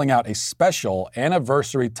are mailing out a special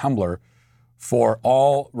anniversary tumbler for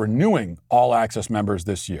all renewing All Access members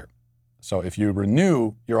this year. So if you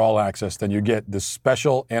renew your All Access, then you get this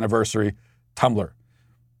special anniversary tumbler,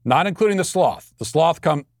 not including the sloth. The sloth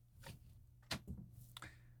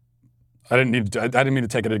I didn't mean to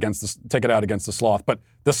take it out against the sloth, but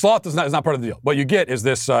the sloth is not part of the deal. What you get is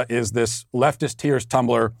this Leftist Tears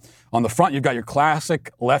tumbler. On the front, you've got your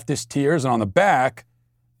classic Leftist Tears, and on the back,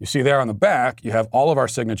 you see there on the back, you have all of our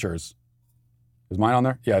signatures. Is mine on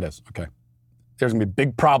there? Yeah, it is. Okay. There's going to be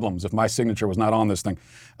big problems if my signature was not on this thing.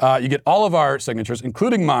 You get all of our signatures,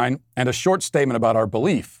 including mine, and a short statement about our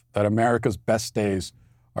belief that America's best days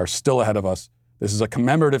are still ahead of us. This is a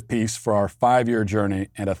commemorative piece for our 5-year journey,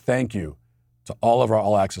 and a thank you to all of our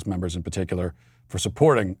All Access members in particular for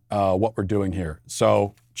supporting what we're doing here.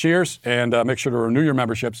 So cheers, and make sure to renew your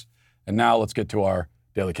memberships. And now let's get to our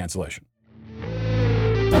daily cancellation.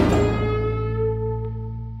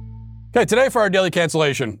 Okay, today for our daily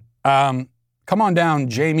cancellation, come on down,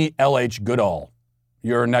 Jamie L.H. Goodall.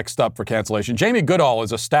 You're next up for cancellation. Jamie Goodall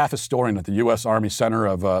is a staff historian at the U.S. Army Center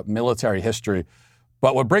of Military History.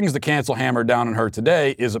 But what brings the cancel hammer down on her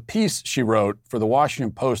today is a piece she wrote for the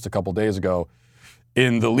Washington Post a couple days ago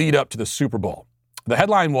in the lead up to the Super Bowl. The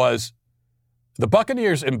headline was, "The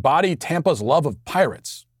Buccaneers embody Tampa's love of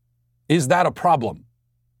pirates. Is that a problem?"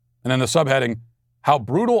 And then the subheading, "How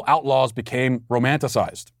brutal outlaws became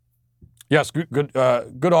romanticized." Yes,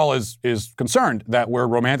 Goodall is concerned that we're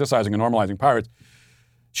romanticizing and normalizing pirates.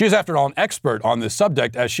 She is, after all, an expert on this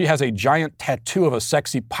subject, as she has a giant tattoo of a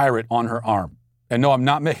sexy pirate on her arm. And no, I'm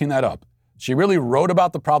not making that up. She really wrote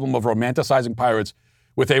about the problem of romanticizing pirates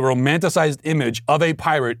with a romanticized image of a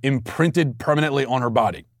pirate imprinted permanently on her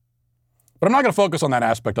body. But I'm not going to focus on that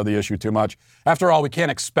aspect of the issue too much. After all, we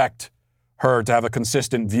can't expect her to have a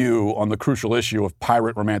consistent view on the crucial issue of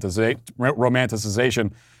pirate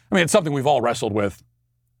romanticization. I mean, it's something we've all wrestled with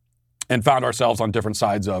and found ourselves on different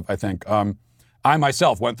sides of, I think. I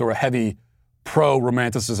myself went through a heavy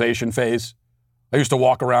pro-romanticization phase. I used to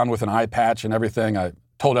walk around with an eye patch and everything. I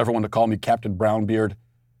told everyone to call me Captain Brownbeard.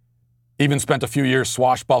 Even spent a few years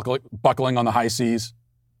swashbuckling on the high seas.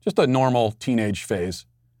 Just a normal teenage phase.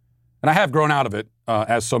 And I have grown out of it,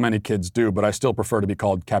 as so many kids do, but I still prefer to be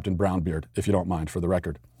called Captain Brownbeard, if you don't mind, for the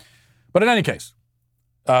record. But in any case,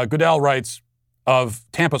 Goodall writes of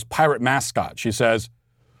Tampa's pirate mascot. She says,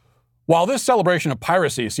 "While this celebration of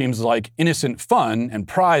piracy seems like innocent fun and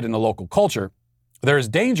pride in the local culture, there is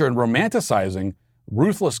danger in romanticizing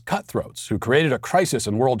ruthless cutthroats who created a crisis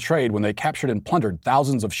in world trade when they captured and plundered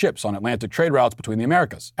thousands of ships on Atlantic trade routes between the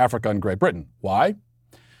Americas, Africa, and Great Britain. Why?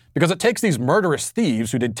 Because it takes these murderous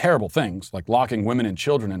thieves who did terrible things, like locking women and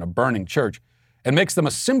children in a burning church, and makes them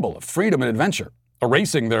a symbol of freedom and adventure,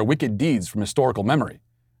 erasing their wicked deeds from historical memory.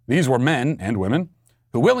 These were men and women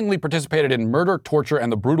who willingly participated in murder, torture,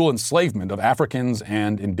 and the brutal enslavement of Africans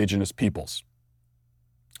and indigenous peoples.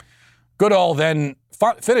 Goodall then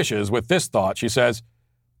finishes with this thought. She says,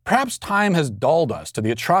 perhaps time has dulled us to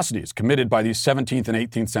the atrocities committed by these 17th and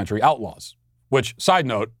 18th century outlaws. Which, side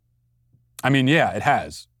note, I mean, yeah, it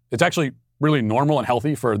has. It's actually really normal and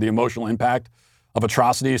healthy for the emotional impact of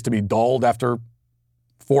atrocities to be dulled after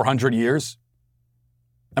 400 years.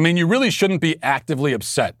 I mean, you really shouldn't be actively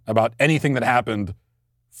upset about anything that happened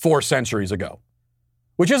 4 centuries ago.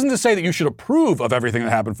 Which isn't to say that you should approve of everything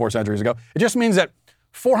that happened 4 centuries ago. It just means that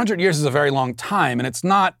 400 years is a very long time, and it's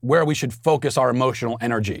not where we should focus our emotional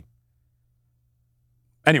energy.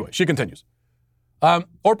 Anyway, she continues.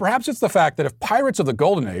 Or perhaps it's the fact that if pirates of the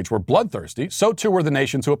Golden Age were bloodthirsty, so too were the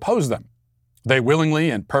nations who opposed them. They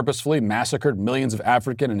willingly and purposefully massacred millions of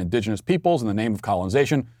African and indigenous peoples in the name of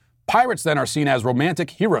colonization. Pirates then are seen as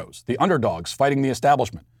romantic heroes, the underdogs fighting the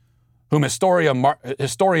establishment, whom historian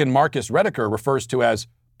Marcus Rediker refers to as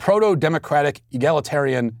proto-democratic,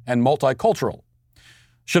 egalitarian, and multicultural.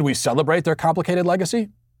 Should we celebrate their complicated legacy?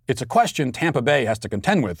 It's a question Tampa Bay has to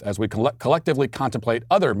contend with as we collectively contemplate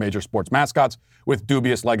other major sports mascots with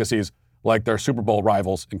dubious legacies like their Super Bowl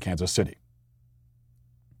rivals in Kansas City.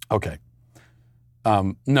 Okay.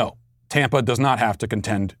 No, Tampa does not have to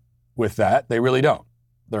contend with that. They really don't.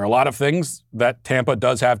 There are a lot of things that Tampa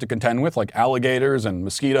does have to contend with, like alligators and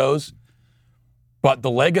mosquitoes. But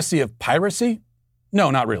the legacy of piracy?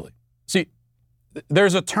 No, not really. See,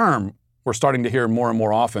 there's a term we're starting to hear more and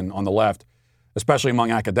more often on the left, especially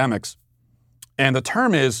among academics, and the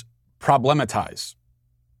term is problematize,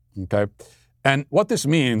 okay? And what this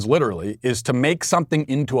means, literally, is to make something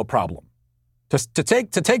into a problem. To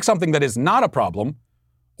take something that is not a problem,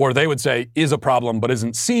 or they would say is a problem but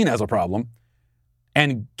isn't seen as a problem,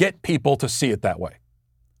 and get people to see it that way.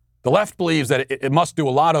 The left believes that it must do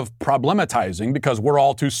a lot of problematizing because we're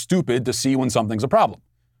all too stupid to see when something's a problem.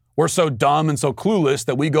 We're so dumb and so clueless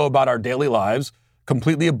that we go about our daily lives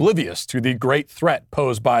completely oblivious to the great threat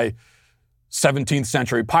posed by 17th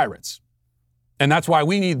century pirates. And that's why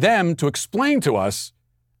we need them to explain to us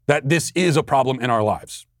that this is a problem in our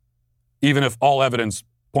lives, even if all evidence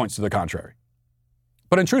points to the contrary.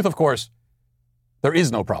 But in truth, of course, there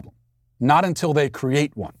is no problem, not until they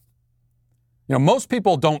create one. You know, most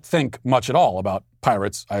people don't think much at all about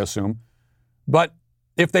pirates, I assume, but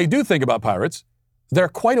if they do think about pirates, they're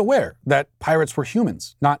quite aware that pirates were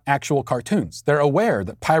humans, not actual cartoons. They're aware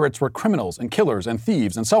that pirates were criminals and killers and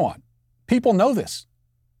thieves and so on. People know this.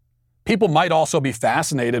 People might also be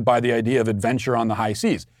fascinated by the idea of adventure on the high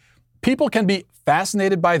seas. People can be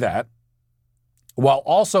fascinated by that while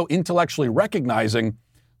also intellectually recognizing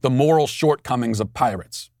the moral shortcomings of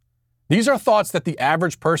pirates. These are thoughts that the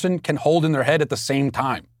average person can hold in their head at the same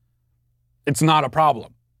time. It's not a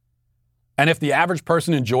problem. And if the average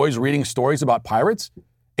person enjoys reading stories about pirates,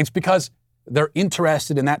 it's because they're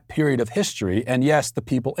interested in that period of history and, yes, the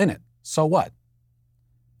people in it. So what?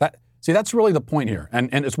 That's really the point here. And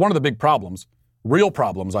it's one of the big problems, real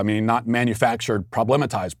problems, I mean, not manufactured,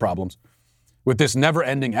 problematized problems, with this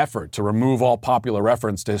never-ending effort to remove all popular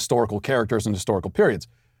reference to historical characters and historical periods.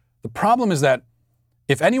 The problem is that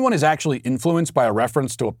if anyone is actually influenced by a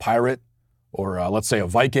reference to a pirate or, let's say, a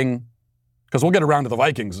Viking, because we'll get around to the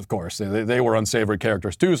Vikings, of course. They were unsavory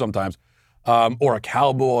characters too sometimes. Or a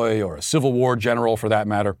cowboy or a Civil War general for that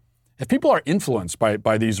matter. If people are influenced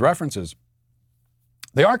by these references,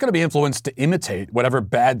 they aren't going to be influenced to imitate whatever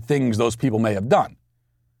bad things those people may have done.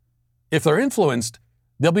 If they're influenced,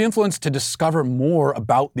 they'll be influenced to discover more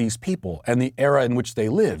about these people and the era in which they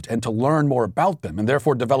lived and to learn more about them and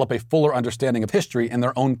therefore develop a fuller understanding of history and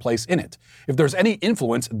their own place in it. If there's any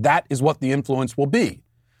influence, that is what the influence will be.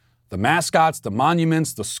 The mascots, the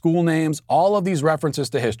monuments, the school names, all of these references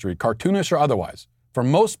to history, cartoonish or otherwise, for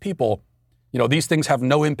most people, these things have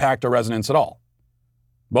no impact or resonance at all.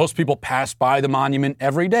 Most people pass by the monument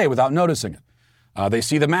every day without noticing it. They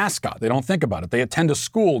see the mascot. They don't think about it. They attend a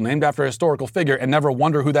school named after a historical figure and never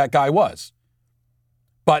wonder who that guy was.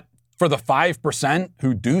 But for the 5%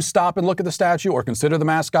 who do stop and look at the statue or consider the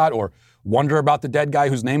mascot or wonder about the dead guy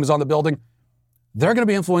whose name is on the building, they're going to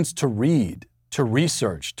be influenced to read, to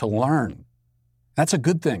research, to learn. That's a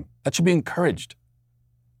good thing. That should be encouraged.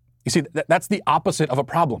 You see, that's the opposite of a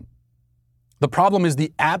problem. The problem is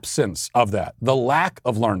the absence of that, the lack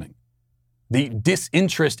of learning, the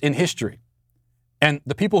disinterest in history. And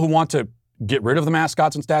the people who want to get rid of the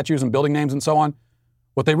mascots and statues and building names and so on,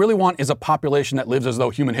 what they really want is a population that lives as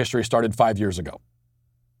though human history started 5 years ago.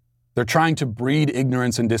 They're trying to breed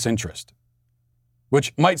ignorance and disinterest,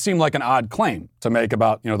 which might seem like an odd claim to make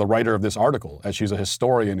about, the writer of this article, as she's a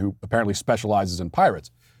historian who apparently specializes in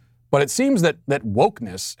pirates. But it seems that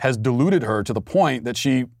wokeness has deluded her to the point that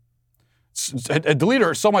it deluded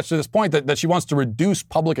her so much to this point that she wants to reduce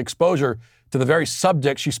public exposure to the very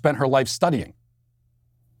subject she spent her life studying.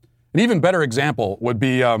 An even better example would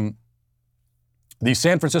be the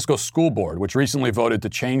San Francisco School Board, which recently voted to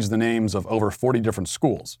change the names of over 40 different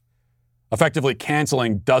schools, effectively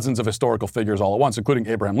canceling dozens of historical figures all at once, including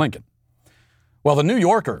Abraham Lincoln. Well, the New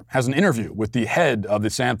Yorker has an interview with the head of the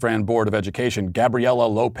San Fran Board of Education, Gabriela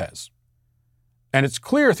Lopez. And it's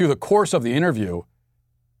clear through the course of the interview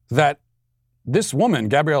that this woman,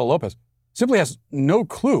 Gabriela Lopez, simply has no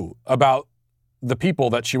clue about the people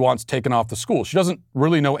that she wants taken off the school. She doesn't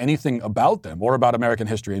really know anything about them or about American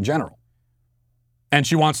history in general. And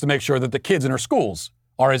she wants to make sure that the kids in her schools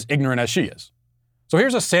are as ignorant as she is. So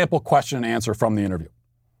here's a sample question and answer from the interview.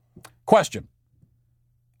 Question.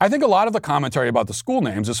 I think a lot of the commentary about the school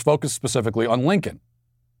names is focused specifically on Lincoln.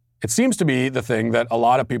 It seems to be the thing that a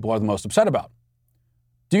lot of people are the most upset about.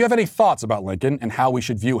 Do you have any thoughts about Lincoln and how we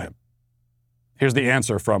should view him? Here's the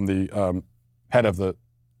answer from the head of the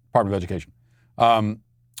Department of Education.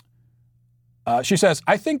 She says,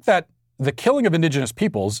 I think that the killing of indigenous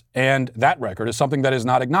peoples and that record is something that is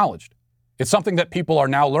not acknowledged. It's something that people are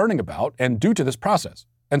now learning about and due to this process.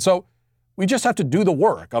 And so we just have to do the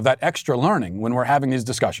work of that extra learning when we're having these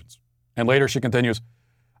discussions. And later she continues,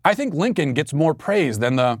 I think Lincoln gets more praise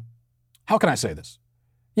than how can I say this?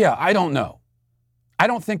 Yeah, I don't know. I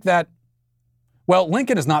don't think that, well,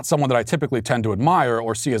 Lincoln is not someone that I typically tend to admire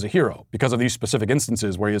or see as a hero because of these specific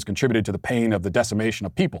instances where he has contributed to the pain of the decimation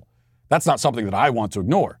of people. That's not something that I want to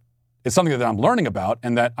ignore. It's something that I'm learning about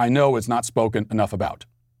and that I know is not spoken enough about.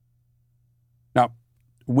 Now,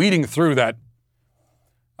 weeding through that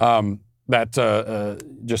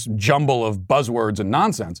just jumble of buzzwords and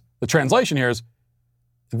nonsense, the translation here is,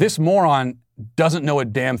 this moron doesn't know a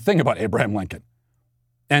damn thing about Abraham Lincoln.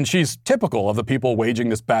 And she's typical of the people waging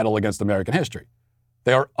this battle against American history.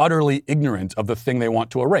 They are utterly ignorant of the thing they want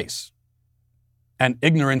to erase. And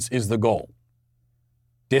ignorance is the goal.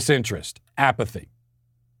 Disinterest, apathy.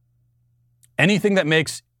 Anything that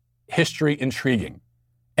makes history intriguing.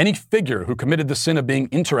 Any figure who committed the sin of being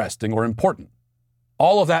interesting or important.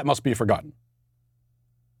 All of that must be forgotten.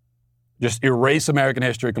 Just erase American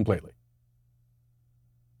history completely.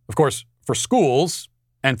 Of course, for schools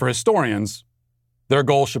and for historians, their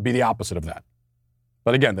goal should be the opposite of that.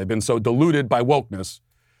 But again, they've been so deluded by wokeness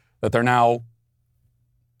that they're now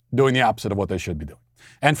doing the opposite of what they should be doing.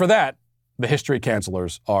 And for that, the history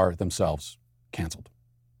cancelers are themselves canceled.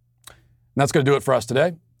 And that's going to do it for us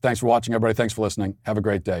today. Thanks for watching, everybody. Thanks for listening. Have a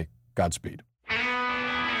great day. Godspeed.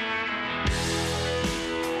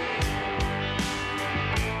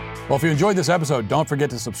 Well, if you enjoyed this episode, don't forget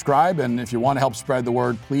to subscribe. And if you want to help spread the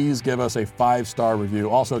word, please give us a 5-star review.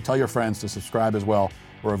 Also, tell your friends to subscribe as well.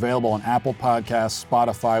 We're available on Apple Podcasts,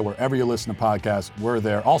 Spotify, wherever you listen to podcasts, we're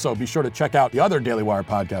there. Also, be sure to check out the other Daily Wire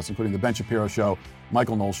podcasts, including The Ben Shapiro Show,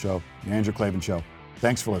 Michael Knowles Show, The Andrew Klavan Show.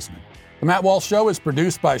 Thanks for listening. The Matt Walsh Show is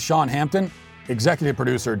produced by Sean Hampton, executive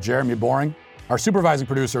producer Jeremy Boring. Our supervising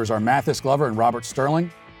producers are Mathis Glover and Robert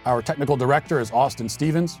Sterling. Our technical director is Austin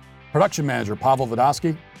Stevens. Production manager Pavel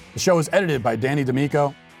Vodosky. The show is edited by Danny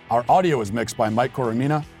D'Amico. Our audio is mixed by Mike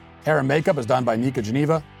Coromina. Hair and makeup is done by Nika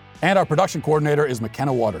Geneva. And our production coordinator is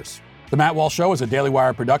McKenna Waters. The Matt Walsh Show is a Daily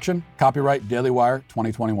Wire production. Copyright Daily Wire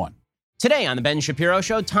 2021. Today on The Ben Shapiro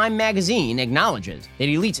Show, Time magazine acknowledges that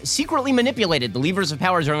elites secretly manipulated the levers of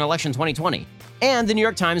power during election 2020. And the New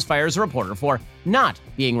York Times fires a reporter for not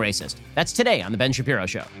being racist. That's today on The Ben Shapiro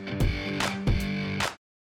Show.